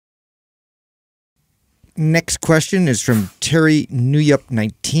next question is from Terry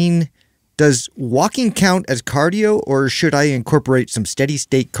Newup19. Does walking count as cardio, or should I incorporate some steady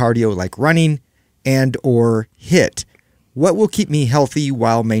state cardio like running and or HIIT? What will keep me healthy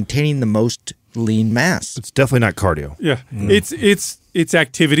while maintaining the most lean mass? It's definitely not cardio. Yeah, it's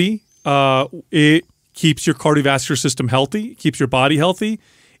activity. It keeps your cardiovascular system healthy, keeps your body healthy.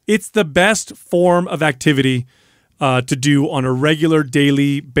 It's the best form of activity to do on a regular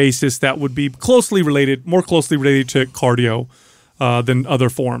daily basis that would be more closely related to cardio than other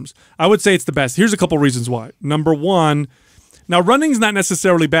forms. I would say it's the best. Here's a couple reasons why. Number one, now running's not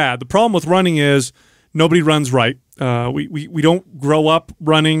necessarily bad. The problem with running is nobody runs right. We don't grow up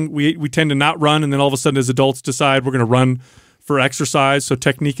running. We tend to not run, and then all of a sudden as adults decide we're going to run for exercise, so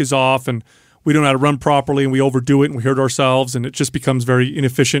technique is off, and we don't know how to run properly, and we overdo it, and we hurt ourselves, and it just becomes very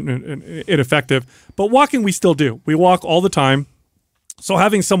inefficient and ineffective. But walking, we still do. We walk all the time. So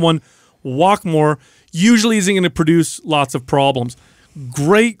having someone walk more usually isn't going to produce lots of problems.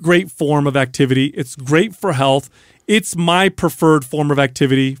 Great form of activity. It's great for health. It's my preferred form of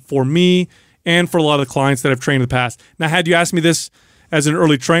activity for me and for a lot of the clients that I've trained in the past. Now, had you asked me this as an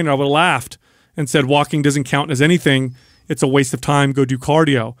early trainer, I would have laughed and said walking doesn't count as anything. It's a waste of time. Go do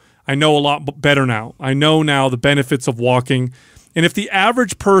cardio. I know a lot better now. I know now the benefits of walking. And if the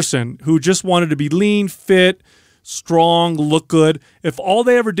average person who just wanted to be lean, fit, strong, look good, if all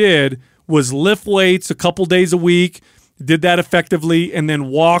they ever did was lift weights a couple days a week, did that effectively, and then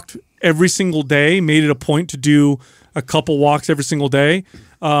walked every single day, made it a point to do a couple walks every single day,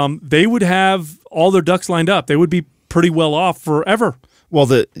 they would have all their ducks lined up. They would be pretty well off forever. Well,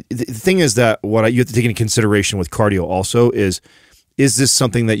 the thing is that you have to take into consideration with cardio also is this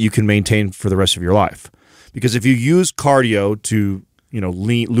something that you can maintain for the rest of your life? Because if you use cardio to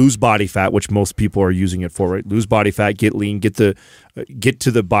lose body fat, which most people are using it for, right? Lose body fat, get lean, get to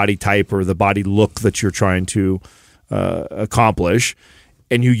the body type or the body look that you're trying to accomplish,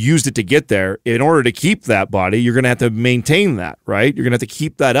 and you used it to get there. In order to keep that body, you're going to have to maintain that, right? You're going to have to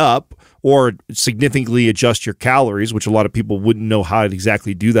keep that up or significantly adjust your calories, which a lot of people wouldn't know how to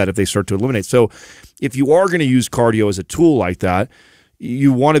exactly do that if they start to eliminate. So if you are going to use cardio as a tool like that,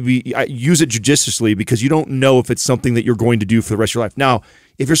 you want to use it judiciously because you don't know if it's something that you're going to do for the rest of your life. Now,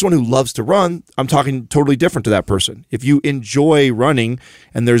 if you're someone who loves to run, I'm talking totally different to that person. If you enjoy running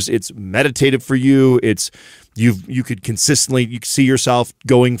and it's meditative for you, you could consistently see yourself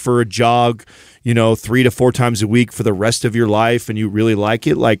going for a jog, 3 to 4 times a week for the rest of your life, and you really like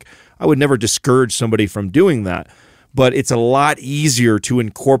it. Like, I would never discourage somebody from doing that, but it's a lot easier to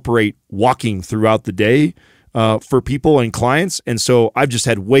incorporate walking throughout the day for people and clients. And so I've just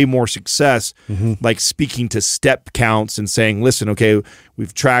had way more success, like speaking to step counts and saying, listen, okay,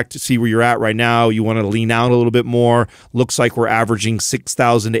 we've tracked to see where you're at right now. You want to lean out a little bit more. Looks like we're averaging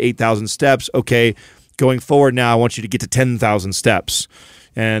 6,000 to 8,000 steps. Okay, going forward now, I want you to get to 10,000 steps.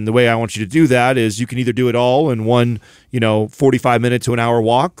 And the way I want you to do that is you can either do it all in one, 45-minute to an hour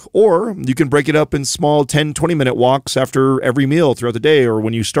walk, or you can break it up in small 10, 20-minute walks after every meal throughout the day or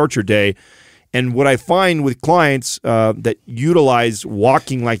when you start your day. And what I find with clients that utilize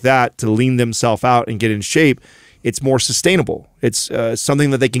walking like that to lean themselves out and get in shape, it's more sustainable. It's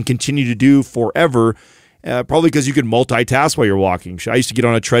something that they can continue to do forever, probably because you can multitask while you're walking. I used to get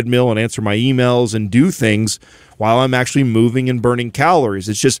on a treadmill and answer my emails and do things while I'm actually moving and burning calories.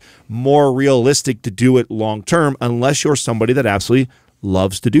 It's just more realistic to do it long term unless you're somebody that absolutely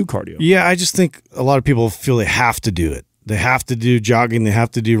loves to do cardio. Yeah, I just think a lot of people feel they have to do it. They have to do jogging. They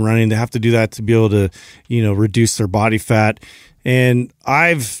have to do running. They have to do that to be able to, reduce their body fat. And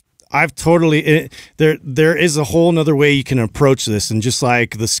I've totally there is a whole nother way you can approach this, and just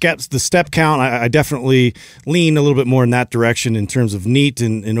like the step count, I definitely lean a little bit more in that direction in terms of NEAT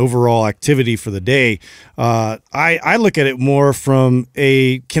and overall activity for the day. I look at it more from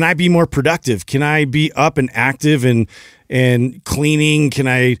can I be more productive? Can I be up and active and cleaning? Can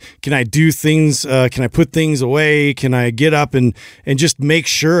I do things? Can I put things away? Can I get up and just make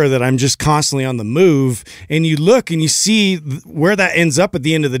sure that I'm just constantly on the move? And you look and you see where that ends up at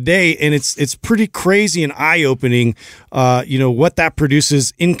the end of the day, and it's pretty crazy and eye-opening, what that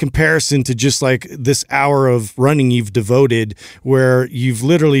produces in comparison to just like this hour of running you've devoted, where you've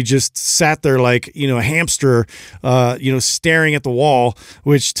literally just sat there like, a hamster, staring at the wall,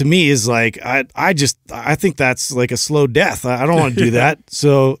 which to me is like, I think that's like a slow death. I don't want to do that.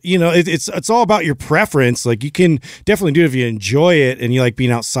 So, it's all about your preference. Like, you can definitely do it if you enjoy it and you like being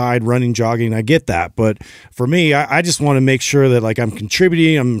outside, running, jogging. I get that. But for me, I just want to make sure that like I'm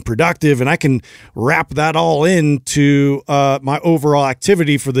contributing, I'm productive, and I can wrap that all into my overall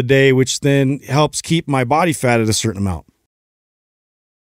activity for the day, which then helps keep my body fat at a certain amount.